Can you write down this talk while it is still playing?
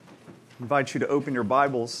invite you to open your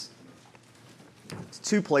Bibles to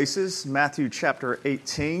two places, Matthew chapter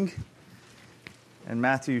 18 and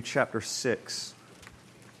Matthew chapter 6.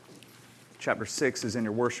 Chapter 6 is in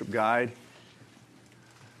your worship guide.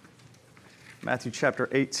 Matthew chapter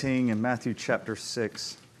 18 and Matthew chapter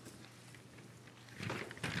 6. I'm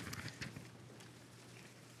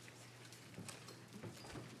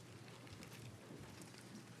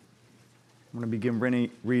going to begin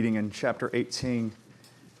reading in chapter 18,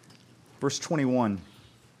 verse 21.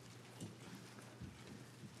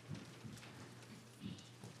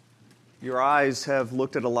 Your eyes have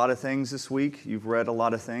looked at a lot of things this week. You've read a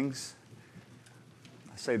lot of things.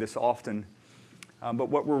 I say this often, but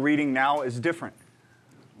what we're reading now is different.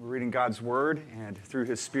 We're reading God's Word, and through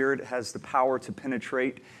His Spirit, it has the power to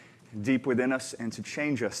penetrate deep within us and to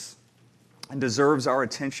change us, and deserves our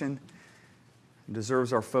attention,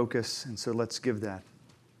 deserves our focus, and so let's give that.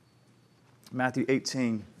 Matthew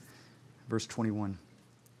 18, verse 21.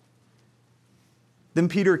 Then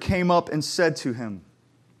Peter came up and said to him,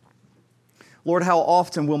 Lord, how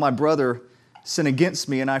often will my brother sin against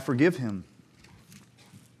me and I forgive him?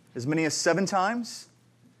 As many as 7 times?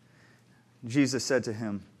 Jesus said to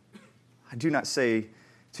him, I do not say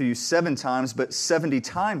to you 7 times, but 70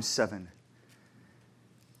 times 7.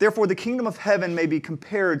 Therefore, the kingdom of heaven may be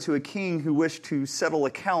compared to a king who wished to settle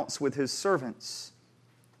accounts with his servants.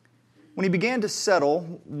 When he began to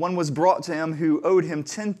settle, one was brought to him who owed him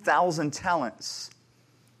 10,000 talents.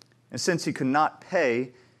 And since he could not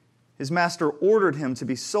pay, his master ordered him to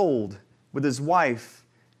be sold with his wife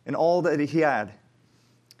and all that he had,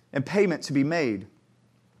 and payment to be made.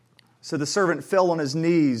 So the servant fell on his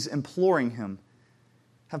knees, imploring him,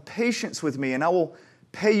 Have patience with me, and I will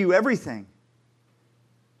pay you everything.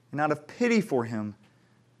 And out of pity for him,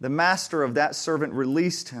 the master of that servant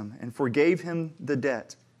released him and forgave him the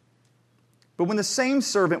debt. But when the same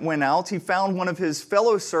servant went out, he found one of his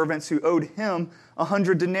fellow servants who owed him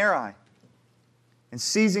 100 denarii. And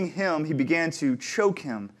seizing him, he began to choke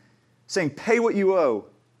him, saying, Pay what you owe.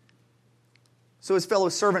 So his fellow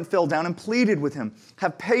servant fell down and pleaded with him,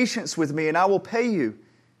 Have patience with me, and I will pay you.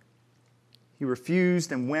 He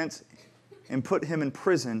refused and went and put him in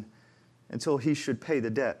prison until he should pay the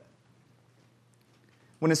debt.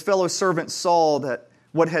 When his fellow servants saw that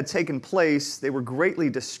what had taken place, they were greatly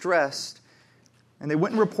distressed, and they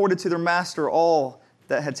went and reported to their master all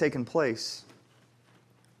that had taken place.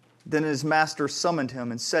 Then his master summoned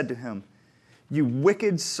him and said to him, You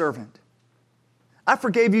wicked servant, I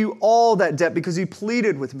forgave you all that debt because you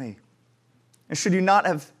pleaded with me. And should you not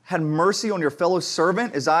have had mercy on your fellow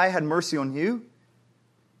servant as I had mercy on you?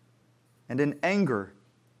 And in anger,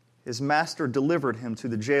 his master delivered him to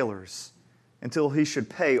the jailers until he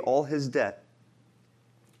should pay all his debt.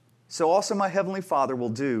 So also my heavenly Father will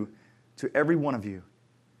do to every one of you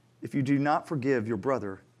if you do not forgive your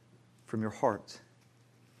brother from your heart.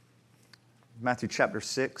 Matthew chapter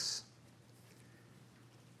 6.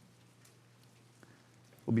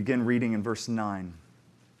 We'll begin reading in verse 9.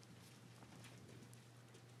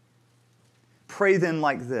 Pray then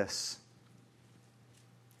like this.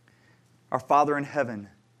 Our Father in heaven,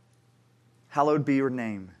 hallowed be your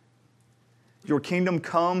name. Your kingdom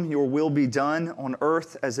come, your will be done on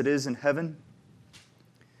earth as it is in heaven.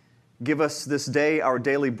 Give us this day our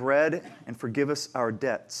daily bread and forgive us our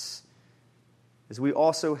debts, as we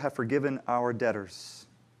also have forgiven our debtors.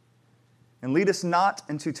 And lead us not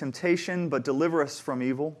into temptation, but deliver us from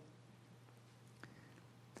evil.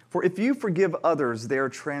 For if you forgive others their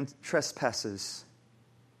trespasses,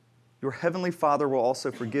 your heavenly Father will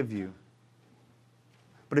also forgive you.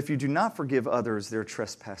 But if you do not forgive others their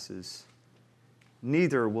trespasses,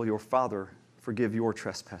 neither will your Father forgive your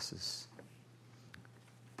trespasses.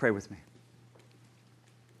 Pray with me.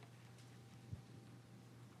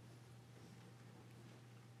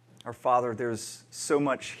 Our Father, there's so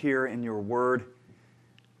much here in your word.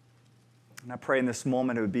 And I pray in this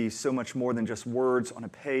moment it would be so much more than just words on a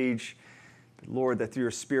page. But Lord, that through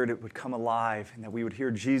your Spirit it would come alive and that we would hear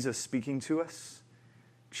Jesus speaking to us,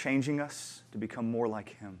 changing us to become more like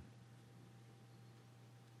Him.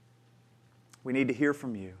 We need to hear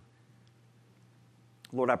from you.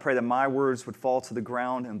 Lord, I pray that my words would fall to the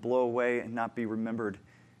ground and blow away and not be remembered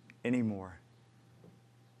anymore.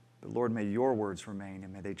 But Lord, may your words remain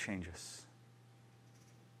and may they change us.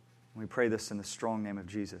 We pray this in the strong name of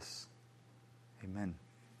Jesus. Amen.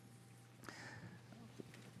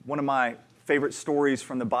 One of my favorite stories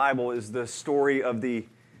from the Bible is the story of the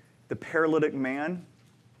paralytic man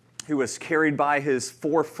who was carried by his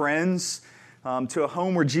 4 friends to a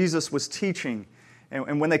home where Jesus was teaching.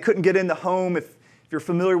 And when they couldn't get in the home, if you're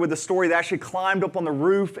familiar with the story, they actually climbed up on the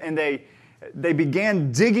roof and they they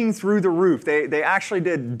began digging through the roof. They actually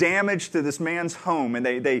did damage to this man's home, and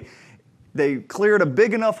they cleared a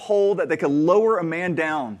big enough hole that they could lower a man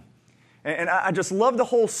down. And I just love the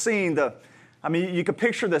whole scene. You could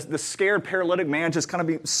picture the scared paralytic man just kind of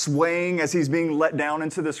be swaying as he's being let down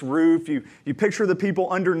into this roof. You picture the people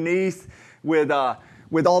underneath with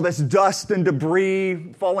all this dust and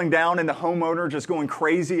debris falling down, and the homeowner just going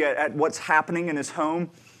crazy at what's happening in his home.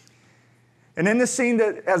 And in this scene,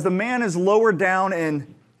 that as the man is lowered down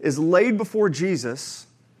and is laid before Jesus,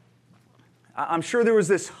 I'm sure there was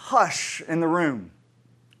this hush in the room.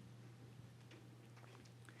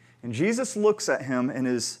 And Jesus looks at him, and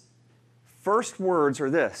his first words are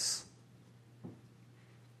this: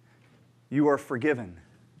 "You are forgiven.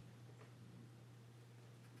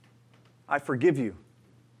 I forgive you."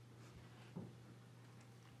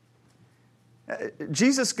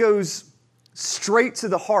 Jesus goes straight to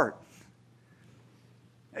the heart.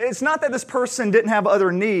 It's not that this person didn't have other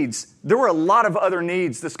needs. There were a lot of other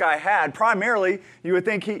needs this guy had. Primarily, you would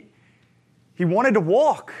think he wanted to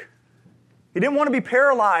walk. He didn't want to be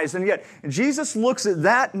paralyzed. And yet, Jesus looks at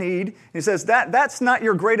that need, and he says, that's not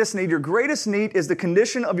your greatest need. Your greatest need is the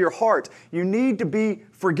condition of your heart. You need to be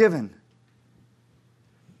forgiven.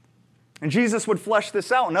 And Jesus would flesh this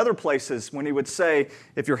out in other places when he would say,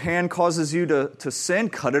 if your hand causes you to sin,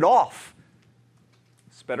 cut it off.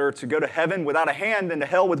 It's better to go to heaven without a hand than to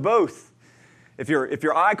hell with both. If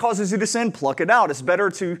your eye causes you to sin, pluck it out. It's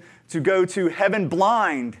better to go to heaven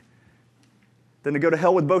blind than to go to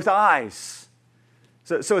hell with both eyes.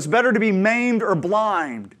 So it's better to be maimed or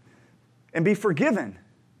blind and be forgiven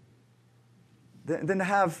than to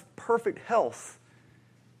have perfect health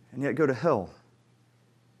and yet go to hell.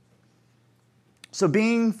 So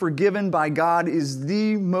being forgiven by God is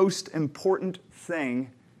the most important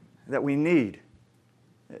thing that we need.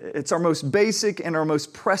 It's our most basic and our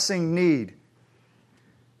most pressing need.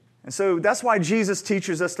 And so that's why Jesus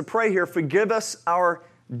teaches us to pray here, forgive us our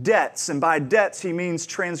debts. And by debts, he means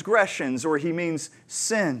transgressions, or he means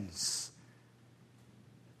sins.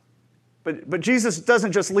 But Jesus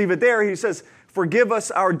doesn't just leave it there. He says, forgive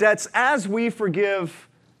us our debts as we forgive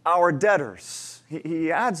our debtors.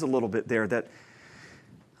 He adds a little bit there that,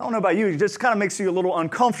 I don't know about you, it just kind of makes you a little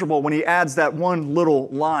uncomfortable when he adds that one little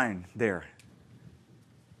line there.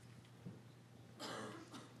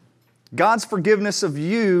 God's forgiveness of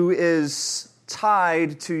you is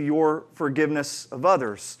tied to your forgiveness of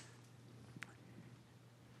others.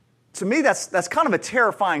 To me, that's kind of a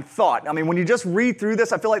terrifying thought. I mean, when you just read through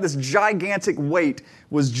this, I feel like this gigantic weight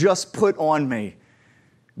was just put on me.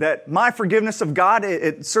 That my forgiveness of God,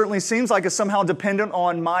 it certainly seems like it's somehow dependent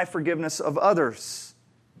on my forgiveness of others.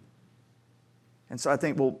 And so I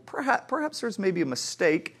think, well, perhaps there's maybe a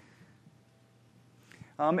mistake.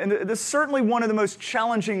 And this is certainly one of the most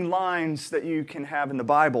challenging lines that you can have in the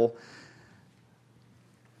Bible.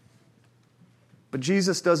 But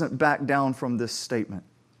Jesus doesn't back down from this statement.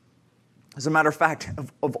 As a matter of fact,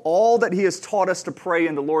 of all that he has taught us to pray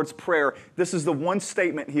in the Lord's Prayer, this is the one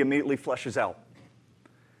statement he immediately fleshes out.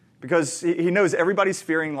 Because he knows everybody's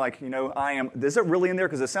fearing like, is it really in there?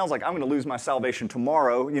 Because it sounds like I'm going to lose my salvation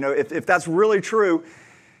tomorrow. If that's really true.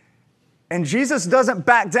 And Jesus doesn't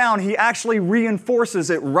back down. He actually reinforces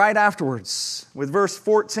it right afterwards with verse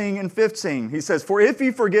 14 and 15. He says, for if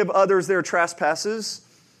you forgive others their trespasses,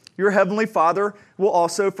 your heavenly Father will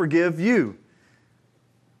also forgive you.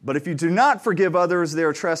 But if you do not forgive others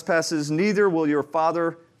their trespasses, neither will your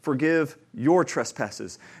Father forgive your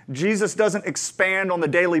trespasses. Jesus doesn't expand on the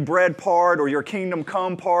daily bread part or your kingdom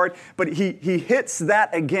come part, but he hits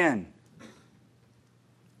that again.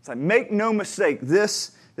 It's like, make no mistake,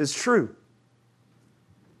 this is true.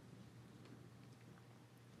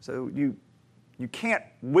 So you can't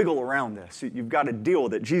wiggle around this. You've got to deal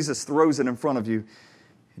with it. Jesus throws it in front of you,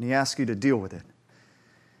 and he asks you to deal with it.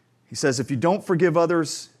 He says, if you don't forgive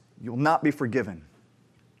others, you'll not be forgiven.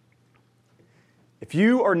 If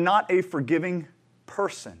you are not a forgiving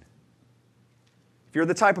person, if you're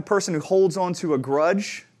the type of person who holds on to a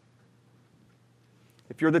grudge,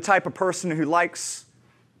 if you're the type of person who likes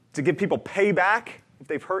to give people payback if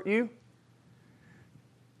they've hurt you,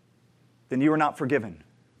 then you are not forgiven.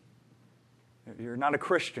 You're not a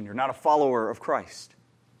Christian. You're not a follower of Christ.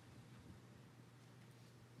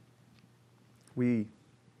 We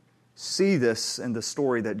see this in the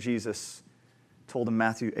story that Jesus told in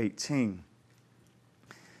Matthew 18.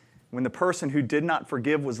 When the person who did not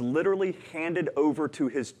forgive was literally handed over to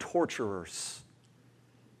his torturers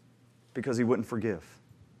because he wouldn't forgive.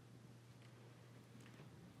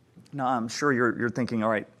 Now, I'm sure you're thinking, all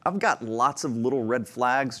right, I've got lots of little red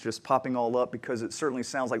flags just popping all up because it certainly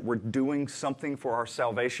sounds like we're doing something for our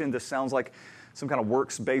salvation. This sounds like some kind of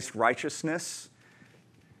works-based righteousness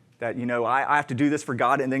that, I have to do this for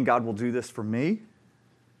God and then God will do this for me.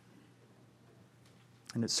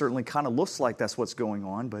 And it certainly kind of looks like that's what's going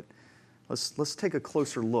on, but let's take a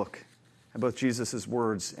closer look at both Jesus'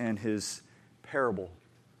 words and his parable,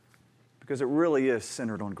 because it really is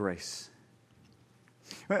centered on grace.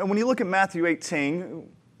 And when you look at Matthew 18,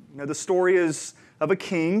 the story is of a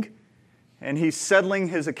king, and he's settling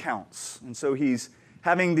his accounts. And so he's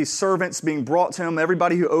having these servants being brought to him,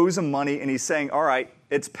 everybody who owes him money, and he's saying, all right,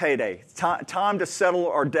 it's payday. Time to settle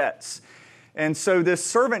our debts. And so this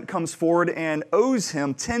servant comes forward and owes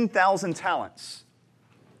him 10,000 talents,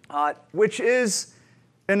 which is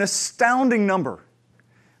an astounding number.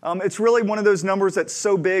 It's really one of those numbers that's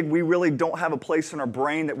so big we really don't have a place in our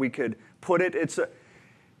brain that we could put it.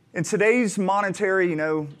 In today's monetary,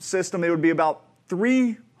 system, it would be about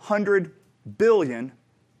 $300 billion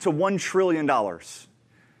to $1 trillion.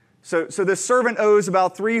 So this servant owes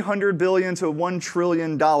about $300 billion to $1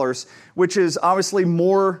 trillion, which is obviously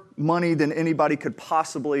more money than anybody could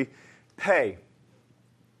possibly pay.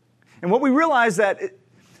 And what we realize that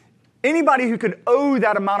anybody who could owe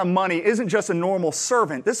that amount of money isn't just a normal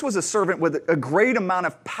servant. This was a servant with a great amount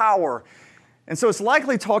of power. And so it's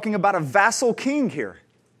likely talking about a vassal king here.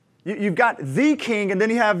 You've got the king, and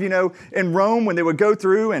then you have, in Rome, when they would go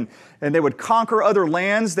through and they would conquer other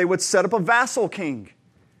lands, they would set up a vassal king.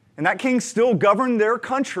 And that king still governed their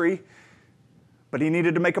country, but he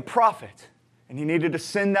needed to make a profit, and he needed to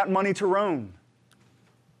send that money to Rome.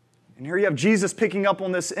 And here you have Jesus picking up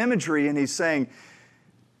on this imagery, and he's saying,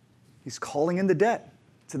 he's calling in the debt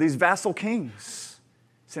to these vassal kings,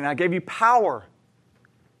 saying, I gave you power,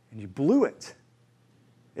 and you blew it.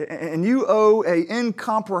 And you owe an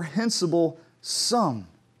incomprehensible sum.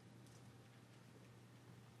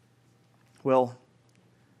 Well,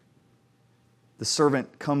 the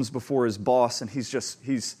servant comes before his boss and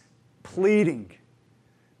he's pleading.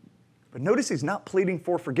 But notice he's not pleading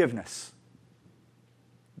for forgiveness.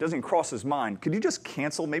 It doesn't even cross his mind. Could you just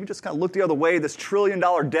cancel, maybe just kind of look the other way, this $1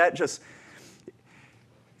 trillion debt,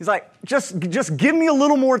 he's like, just give me a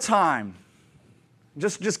little more time.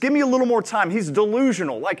 Just give me a little more time. He's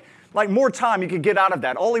delusional. Like more time you could get out of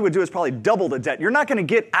that. All he would do is probably double the debt. You're not going to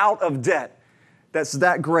get out of debt that's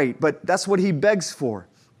that great, but that's what he begs for.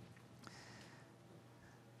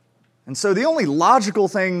 And so the only logical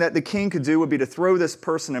thing that the king could do would be to throw this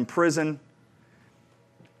person in prison,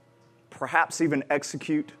 perhaps even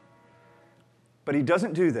execute. But he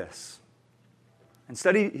doesn't do this.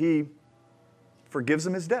 Instead, he forgives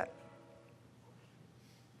him his debt.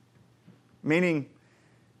 Meaning,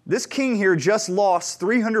 this king here just lost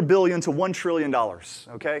 $300 billion to $1 trillion,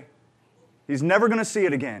 okay? He's never going to see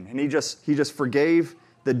it again, and he just forgave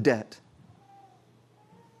the debt.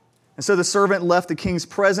 And so the servant left the king's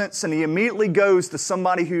presence, and he immediately goes to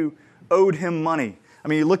somebody who owed him money. I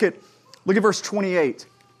mean, you look at verse 28.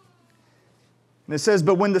 And it says,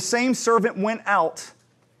 but when the same servant went out,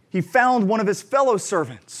 he found one of his fellow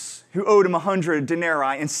servants who owed him 100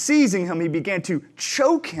 denarii, and seizing him, he began to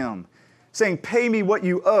choke him, saying, pay me what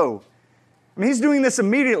you owe. I mean, he's doing this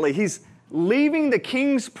immediately. He's leaving the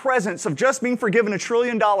king's presence of just being forgiven $1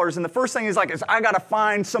 trillion, and the first thing he's like is, I got to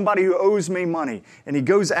find somebody who owes me money. And he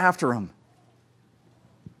goes after him.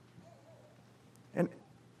 And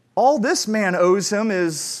all this man owes him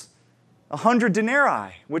is 100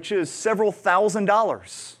 denarii, which is several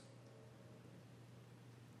 $1,000s.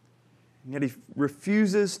 And yet he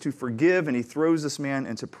refuses to forgive, and he throws this man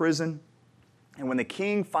into prison. And when the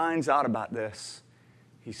king finds out about this,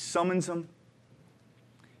 he summons him,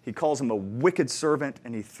 he calls him a wicked servant,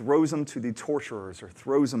 and he throws him to the torturers, or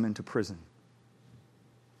throws him into prison.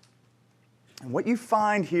 And what you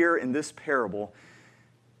find here in this parable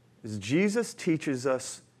is Jesus teaches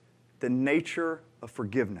us the nature of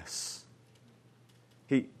forgiveness.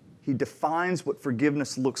 He defines what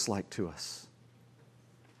forgiveness looks like to us.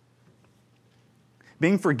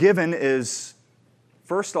 Being forgiven is,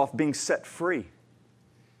 first off, being set free.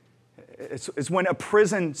 It's when a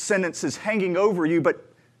prison sentence is hanging over you, but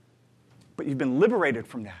you've been liberated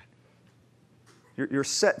from that. You're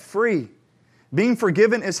set free. Being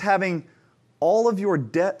forgiven is having all of your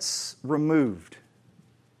debts removed.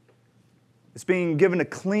 It's being given a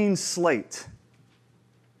clean slate.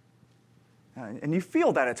 And you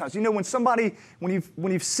feel that at times. You know, when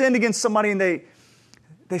you've sinned against somebody and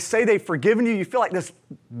they say they've forgiven you, you feel like this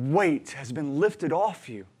weight has been lifted off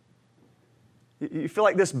you. You feel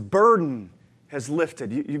like this burden has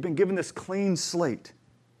lifted. You've been given this clean slate.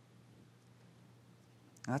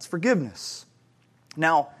 That's forgiveness.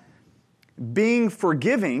 Now, being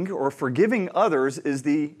forgiving or forgiving others is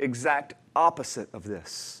the exact opposite of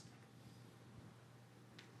this.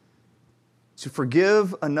 To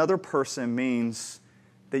forgive another person means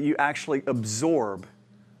that you actually absorb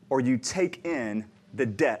or you take in the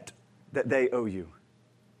debt that they owe you.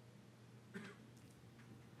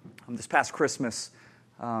 This past Christmas,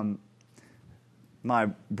 my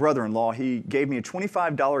brother-in-law, he gave me a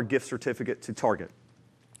 $25 gift certificate to Target.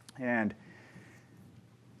 And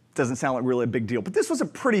it doesn't sound like really a big deal, but this was a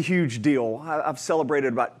pretty huge deal. I've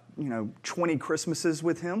celebrated about 20 Christmases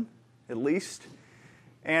with him, at least.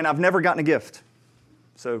 And I've never gotten a gift.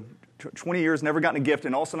 So 20 years, never gotten a gift,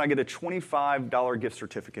 and all of a sudden I get a $25 gift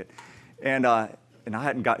certificate. And I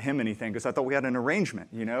hadn't got him anything because I thought we had an arrangement,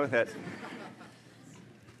 that...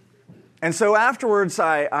 And so afterwards,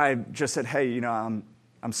 I just said, hey, I'm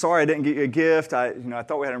sorry I didn't get you a gift. I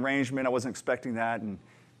thought we had an arrangement. I wasn't expecting that. And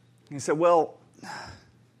he said, well,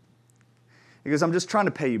 he goes, I'm just trying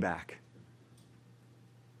to pay you back.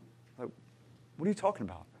 Like, what are you talking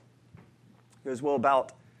about? He goes, well,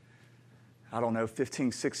 about,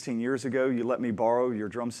 15, 16 years ago, you let me borrow your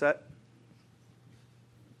drum set.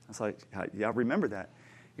 I was like, yeah, I remember that.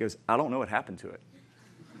 He goes, I don't know what happened to it.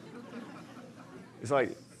 It's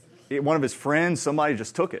like... one of his friends, somebody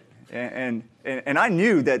just took it. And I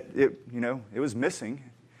knew that it was missing.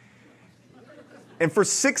 And for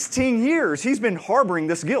 16 years, he's been harboring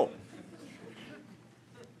this guilt.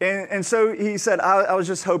 And so he said, I was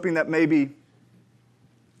just hoping that maybe,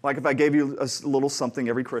 like if I gave you a little something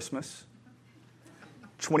every Christmas,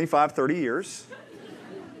 25, 30 years,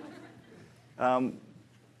 I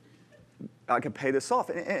could pay this off.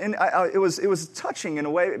 And it was touching in a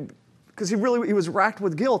way, because he was racked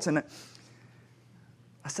with guilt. And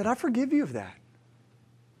I said, I forgive you of that.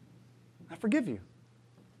 I forgive you.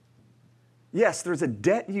 Yes, there's a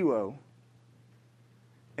debt you owe,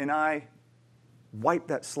 and I wipe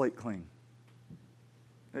that slate clean.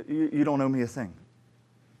 You don't owe me a thing.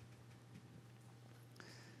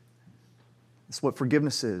 That's what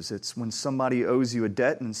forgiveness is. It's when somebody owes you a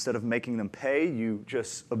debt, and instead of making them pay, you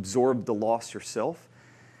just absorb the loss yourself.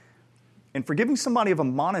 And forgiving somebody of a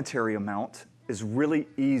monetary amount is really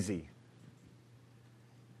easy.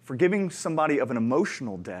 Forgiving somebody of an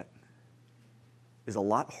emotional debt is a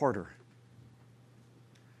lot harder.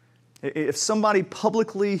 If somebody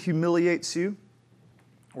publicly humiliates you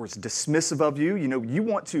or is dismissive of you, you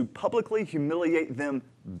want to publicly humiliate them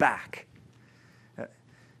back.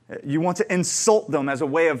 You want to insult them as a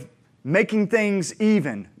way of making things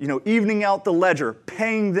even, evening out the ledger,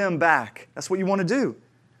 paying them back. That's what you want to do.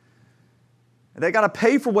 They got to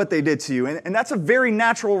pay for what they did to you. And that's a very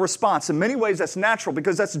natural response. In many ways, that's natural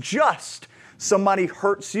because that's just. Somebody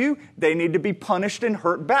hurts you, they need to be punished and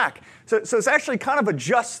hurt back. So it's actually kind of a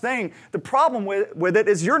just thing. The problem with it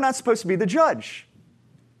is you're not supposed to be the judge.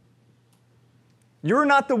 You're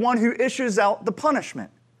not the one who issues out the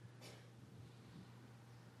punishment.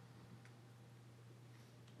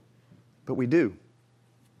 But we do.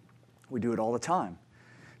 We do it all the time.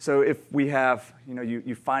 So if we have,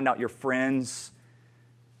 you find out your friends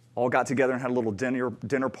all got together and had a little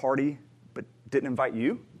dinner party, but didn't invite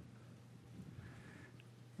you,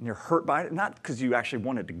 and you're hurt by it, not because you actually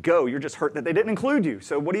wanted to go, you're just hurt that they didn't include you.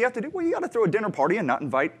 So what do you have to do? Well, you got to throw a dinner party and not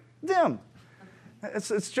invite them.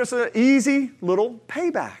 It's just an easy little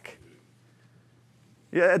payback.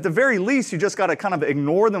 Yeah, at the very least, you just got to kind of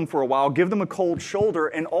ignore them for a while, give them a cold shoulder,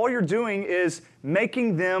 and all you're doing is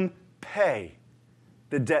making them pay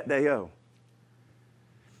the debt they owe.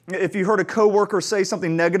 If you heard a coworker say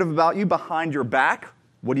something negative about you behind your back,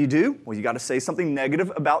 what do? Well, you got to say something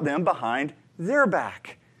negative about them behind their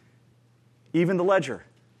back. Even the ledger.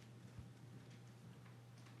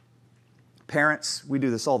 Parents, we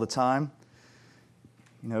do this all the time.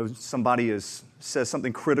 Somebody says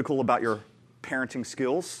something critical about your parenting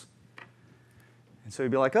skills. And so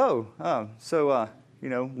you'd be like, so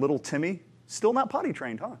little Timmy, still not potty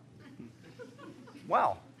trained, huh?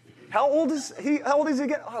 Wow. How old is he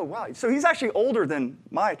again? Oh, wow. So he's actually older than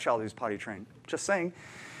my child who's potty trained. Just saying.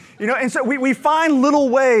 And so we find little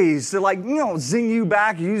ways to zing you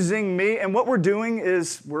back, you zing me. And what we're doing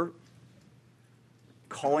is we're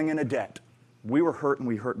calling in a debt. We were hurt and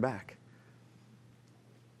we hurt back.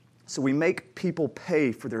 So we make people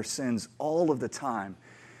pay for their sins all of the time.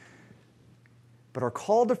 But our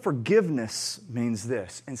call to forgiveness means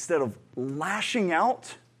this. Instead of lashing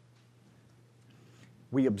out,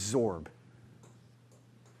 we absorb.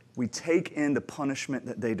 We take in the punishment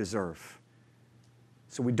that they deserve.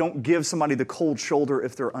 So we don't give somebody the cold shoulder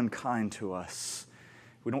if they're unkind to us.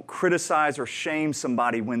 We don't criticize or shame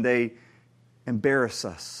somebody when they embarrass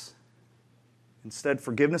us. Instead,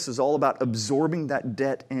 forgiveness is all about absorbing that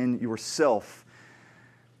debt in yourself.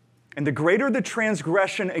 And the greater the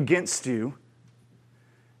transgression against you,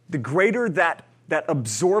 the greater that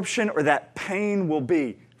absorption or that pain will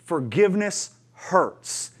be. Forgiveness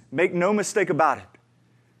hurts. Make no mistake about it.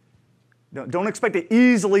 Don't expect to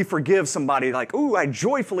easily forgive somebody like, ooh, I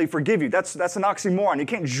joyfully forgive you. That's an oxymoron. You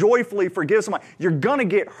can't joyfully forgive somebody. You're going to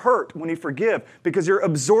get hurt when you forgive because you're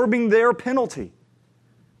absorbing their penalty.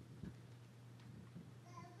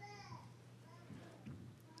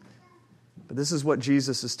 But this is what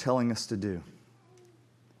Jesus is telling us to do.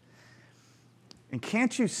 And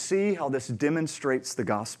can't you see how this demonstrates the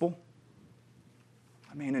gospel?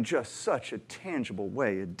 I mean, in just such a tangible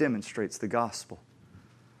way, it demonstrates the gospel.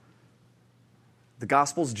 The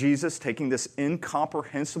gospel's Jesus taking this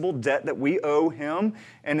incomprehensible debt that we owe him,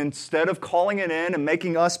 and instead of calling it in and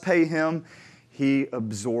making us pay him, he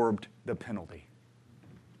absorbed the penalty.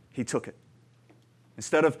 He took it.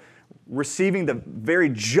 Instead of receiving the very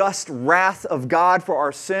just wrath of God for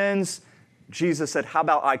our sins, Jesus said, how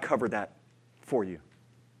about I cover that for you?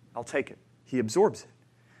 I'll take it. He absorbs it.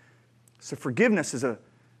 So forgiveness is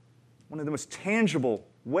one of the most tangible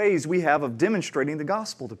ways we have of demonstrating the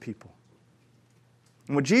gospel to people.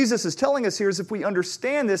 And what Jesus is telling us here is if we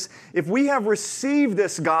understand this, if we have received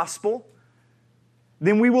this gospel,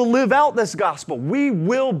 then we will live out this gospel. We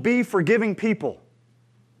will be forgiving people.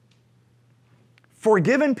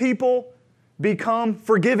 Forgiven people become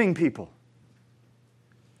forgiving people.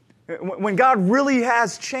 When God really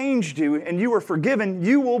has changed you and you are forgiven,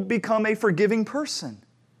 you will become a forgiving person.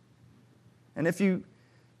 And if you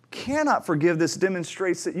cannot forgive, this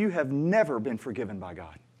demonstrates that you have never been forgiven by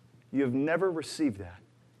God. You have never received that.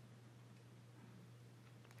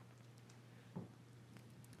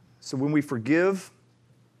 So when we forgive,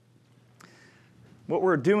 what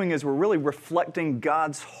we're doing is we're really reflecting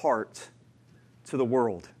God's heart to the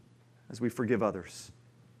world as we forgive others.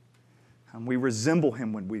 We resemble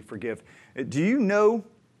him when we forgive. Do you know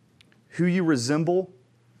who you resemble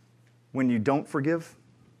when you don't forgive?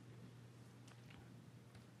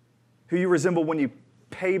 Who you resemble when you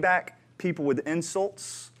pay back people with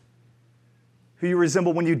insults? Who you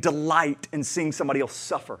resemble when you delight in seeing somebody else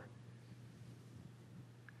suffer?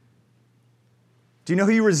 Do you know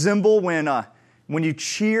who you resemble when you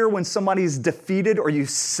cheer when somebody's defeated, or you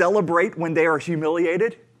celebrate when they are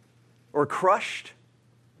humiliated or crushed?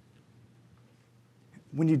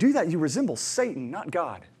 When you do that, you resemble Satan, not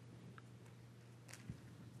God.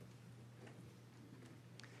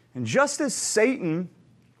 And just as Satan,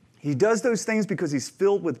 he does those things because he's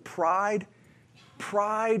filled with pride.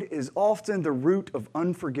 Pride is often the root of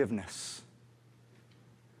unforgiveness.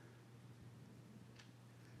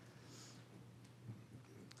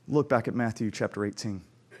 Look back at Matthew chapter 18.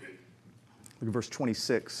 Look at verse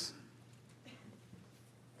 26.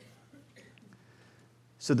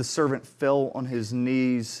 So the servant fell on his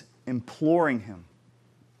knees, imploring him,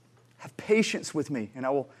 have patience with me, and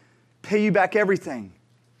I will pay you back everything.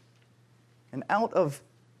 And out of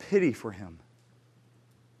pity for him,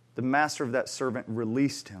 the master of that servant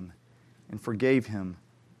released him and forgave him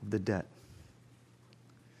of the debt.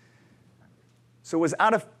 So it was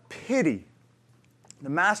out of pity. The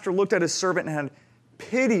master looked at his servant and had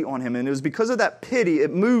pity on him, and it was because of that pity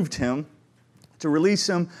it moved him to release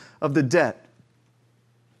him of the debt.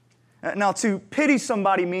 Now, to pity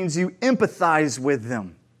somebody means you empathize with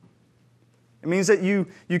them. It means that you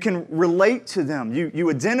can relate to them. You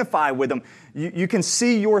identify with them. You can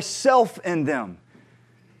see yourself in them.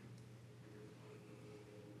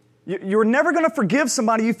 You're never going to forgive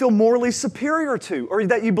somebody you feel morally superior to or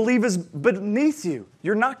that you believe is beneath you.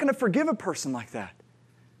 You're not going to forgive a person like that.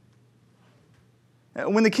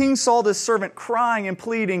 When the king saw this servant crying and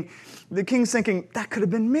pleading, the king's thinking, that could have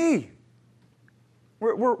been me.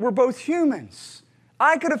 We're both humans.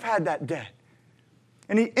 I could have had that debt.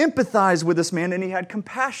 And he empathized with this man and he had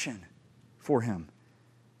compassion for him.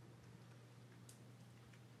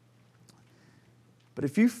 But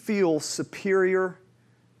if you feel superior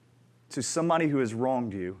to somebody who has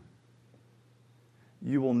wronged you,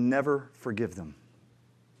 you will never forgive them.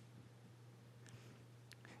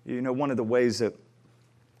 You know, one of the ways that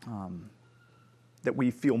we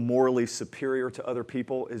feel morally superior to other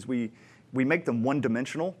people is we make them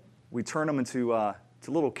one-dimensional. We turn them into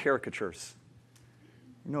to little caricatures.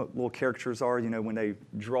 You know what little caricatures are? You know, when they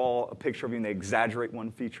draw a picture of you and they exaggerate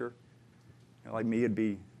one feature. You know, like me, I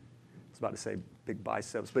was about to say big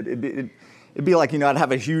biceps, but it'd be like, you know, I'd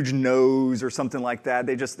have a huge nose or something like that.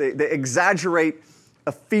 They exaggerate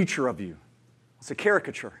a feature of you. It's a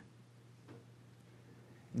caricature.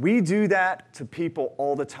 We do that to people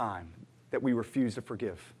all the time. that we refuse to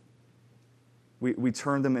forgive. We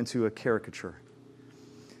turn them into a caricature.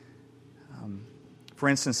 For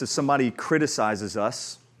instance, if somebody criticizes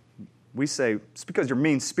us, we say, it's because you're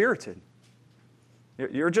mean-spirited.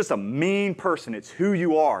 You're just a mean person. It's who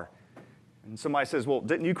you are. And somebody says, well,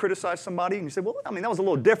 didn't you criticize somebody? And you say, well, I mean, that was a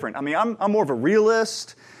little different. I mean, I'm more of a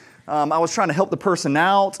realist. I was trying to help the person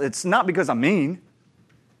out. It's not because I'm mean.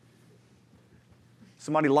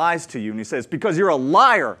 Somebody lies to you and he says, because you're a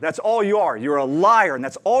liar. That's all you are. You're a liar. And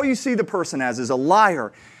that's all you see the person as is a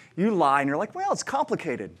liar. You lie and you're like, well, it's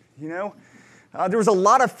complicated, you know. There was a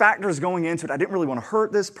lot of factors going into it. I didn't really want to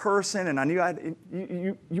hurt this person, and I knew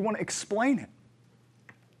you want to explain it.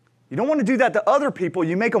 You don't want to do that to other people.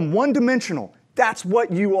 You make them one-dimensional. That's what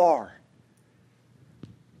you are.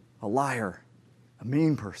 A liar, a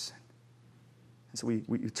mean person. And so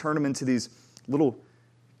we turn them into these little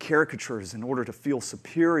caricatures in order to feel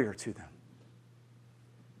superior to them.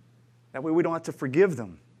 That way we don't have to forgive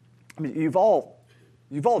them. I mean, you've all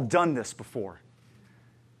done this before.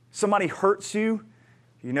 Somebody hurts you,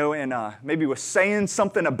 you know, and maybe was saying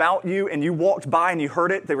something about you, and you walked by and you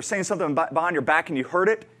heard it. They were saying something behind your back and you heard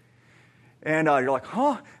it. And you're like,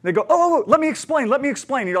 huh? And they go, oh, let me explain.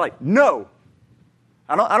 And you're like, no,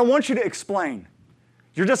 I don't want you to explain.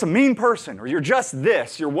 You're just a mean person, or you're just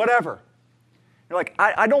this, you're whatever. You're like,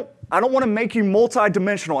 I don't want to make you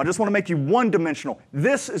multidimensional. I just want to make you one-dimensional.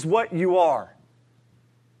 This is what you are.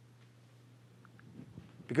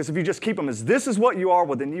 Because if you just keep them as this is what you are,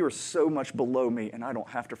 well, then you are so much below me, and I don't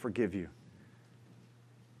have to forgive you.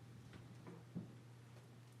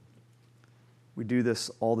 We do this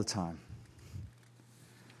all the time.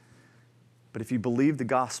 But if you believe the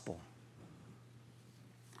gospel,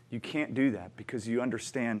 you can't do that because you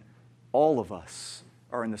understand all of us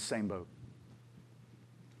are in the same boat.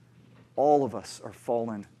 All of us are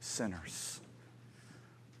fallen sinners.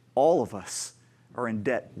 All of us are in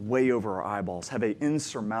debt way over our eyeballs, have an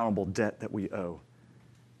insurmountable debt that we owe.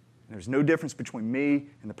 And there's no difference between me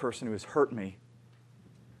and the person who has hurt me.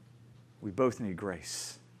 We both need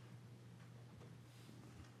grace.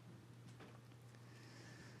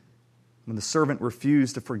 When the servant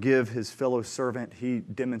refused to forgive his fellow servant, he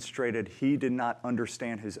demonstrated he did not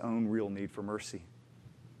understand his own real need for mercy.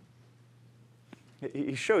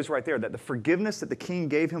 He shows right there that the forgiveness that the king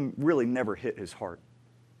gave him really never hit his heart.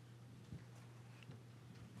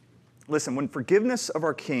 Listen, when the forgiveness of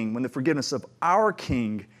our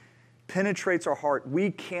king penetrates our heart,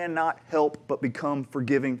 we cannot help but become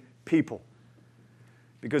forgiving people.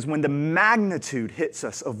 Because when the magnitude hits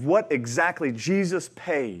us of what exactly Jesus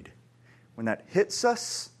paid, when that hits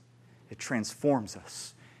us, it transforms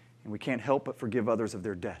us. And we can't help but forgive others of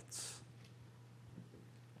their debts.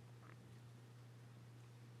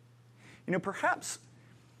 You know, perhaps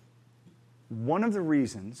one of the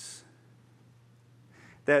reasons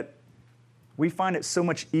that we find it so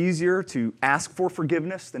much easier to ask for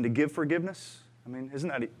forgiveness than to give forgiveness. I mean,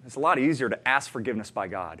 it's a lot easier to ask forgiveness by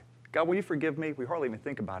God. God, will you forgive me? We hardly even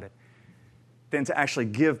think about it. Than to actually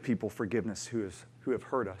give people forgiveness who have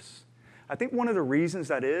hurt us. I think one of the reasons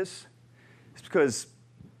that is because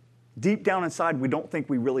deep down inside, we don't think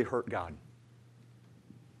we really hurt God.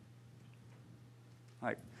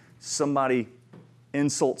 Like, somebody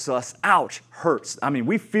insults us, ouch, hurts. I mean,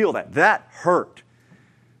 we feel that. That hurt.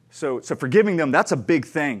 So forgiving them, that's a big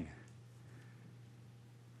thing.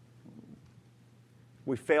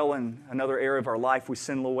 We fail in another area of our life, we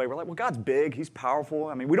sin a little way. We're like, well, God's big, He's powerful.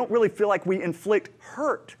 I mean, we don't really feel like we inflict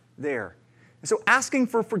hurt there. And so asking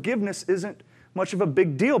for forgiveness isn't much of a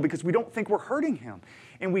big deal because we don't think we're hurting Him.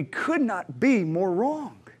 And we could not be more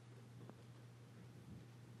wrong.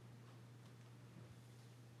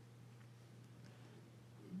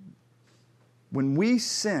 When we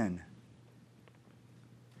sin,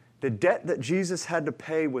 the debt that Jesus had to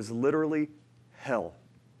pay was literally hell.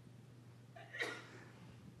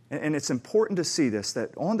 And it's important to see this,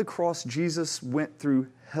 that on the cross, Jesus went through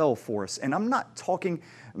hell for us. And I'm not talking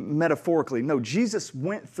metaphorically. No, Jesus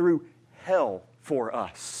went through hell for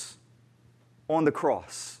us on the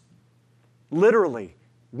cross. Literally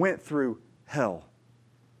went through hell.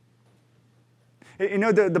 You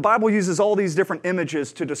know, the Bible uses all these different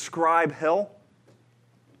images to describe hell.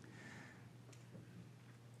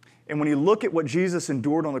 And when you look at what Jesus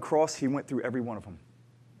endured on the cross, He went through every one of them.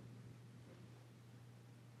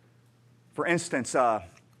 For instance,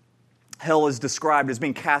 hell is described as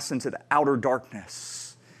being cast into the outer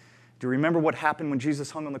darkness. Do you remember what happened when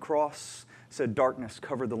Jesus hung on the cross? It said darkness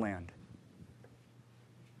covered the land.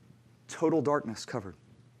 Total darkness covered.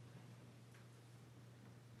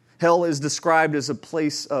 Hell is described as a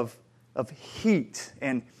place of heat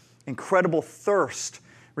and incredible thirst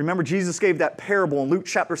Remember, Jesus gave that parable in Luke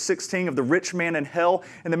chapter 16 of the rich man in hell,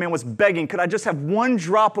 and the man was begging, could I just have one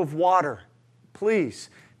drop of water? Please.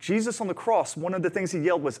 Jesus on the cross, one of the things he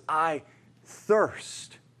yelled was, I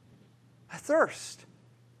thirst. I thirst.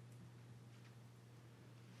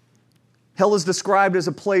 Hell is described as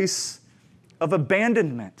a place of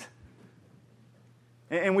abandonment.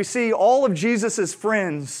 And we see all of Jesus'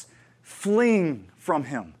 friends fleeing from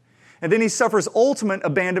him. And then he suffers ultimate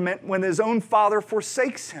abandonment when his own Father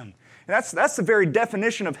forsakes him. And that's the very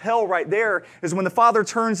definition of hell right there, is when the Father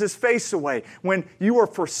turns his face away, when you are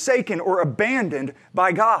forsaken or abandoned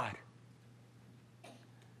by God.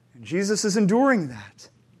 And Jesus is enduring that.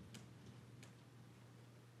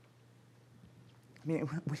 I mean,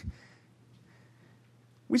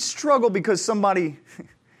 we struggle because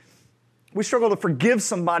we struggle to forgive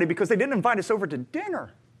somebody because they didn't invite us over to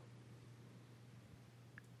dinner.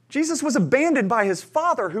 Jesus was abandoned by his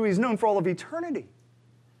Father, who he's known for all of eternity.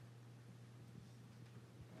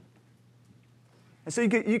 And so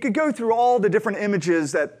you could go through all the different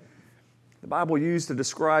images that the Bible used to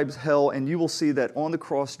describe hell, and you will see that on the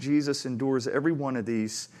cross, Jesus endures every one of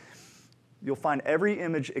these. You'll find every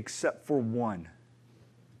image except for one.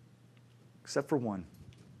 Except for one.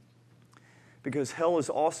 Because hell is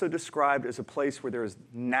also described as a place where there is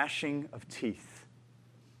gnashing of teeth.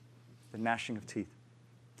 The gnashing of teeth.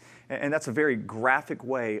 And that's a very graphic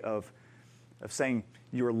way of saying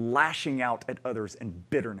you're lashing out at others in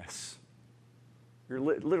bitterness. You're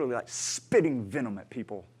literally like spitting venom at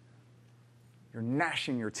people. You're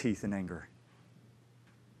gnashing your teeth in anger.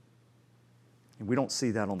 And we don't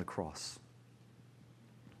see that on the cross.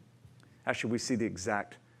 Actually, we see the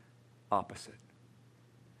exact opposite.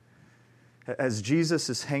 As Jesus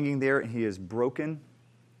is hanging there and he is broken,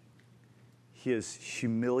 he is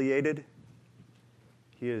humiliated,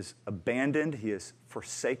 he is abandoned, he is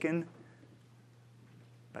forsaken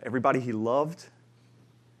by everybody he loved,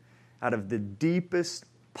 out of the deepest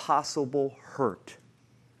possible hurt,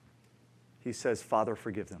 he says, Father,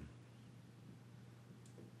 forgive them.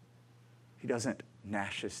 He doesn't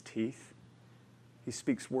gnash his teeth. He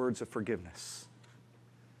speaks words of forgiveness.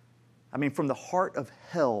 I mean, from the heart of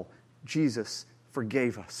hell, Jesus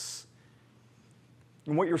forgave us.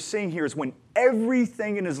 And what you're seeing here is when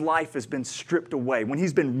everything in his life has been stripped away, when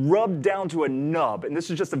he's been rubbed down to a nub, and this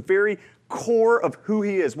is just the very core of who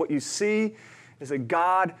he is, what you see is a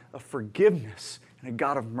God of forgiveness and a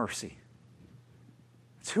God of mercy.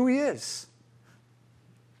 It's who he is.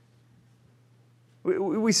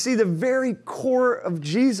 We see the very core of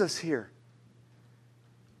Jesus here.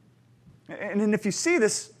 And if you see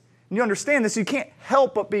this, and you understand this, you can't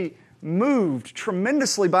help but be moved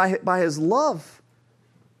tremendously by his love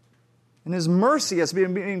and his mercy as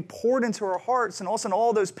being poured into our hearts, and also in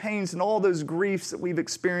all those pains and all those griefs that we've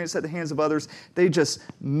experienced at the hands of others, they just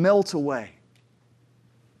melt away.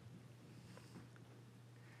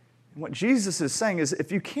 And what Jesus is saying is,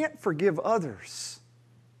 if you can't forgive others,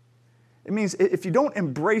 it means if you don't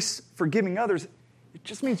embrace forgiving others, it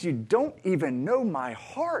just means you don't even know my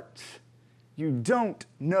heart. You don't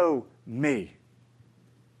know me.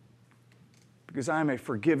 Because I am a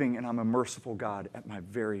forgiving and I'm a merciful God at my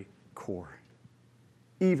very core.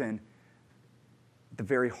 Even at the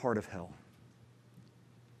very heart of hell.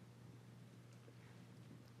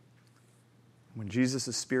 When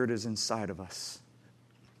Jesus' Spirit is inside of us,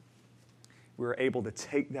 we're able to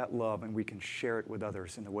take that love and we can share it with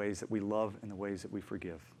others in the ways that we love and the ways that we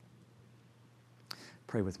forgive.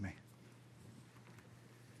 Pray with me.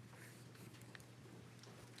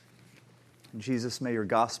 Jesus, may your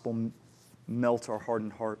gospel melt our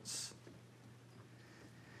hardened hearts.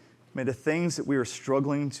 May the things that we are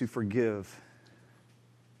struggling to forgive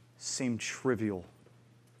seem trivial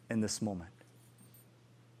in this moment.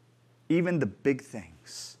 Even the big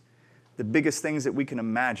things, the biggest things that we can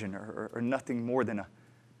imagine are nothing more than a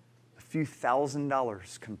few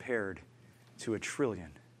 $1,000s compared to $1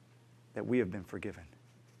 trillion that we have been forgiven.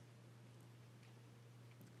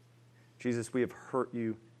 Jesus, we have hurt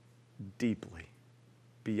you deeply,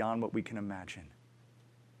 beyond what we can imagine.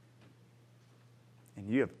 And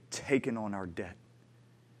you have taken on our debt.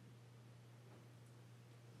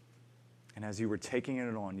 And as you were taking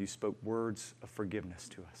it on, you spoke words of forgiveness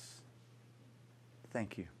to us.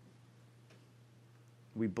 Thank you.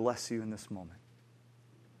 We bless you in this moment.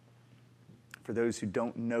 For those who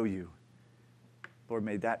don't know you, Lord,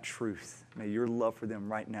 may that truth, may your love for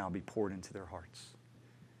them right now be poured into their hearts.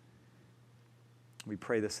 We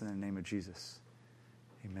pray this in the name of Jesus.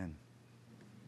 Amen.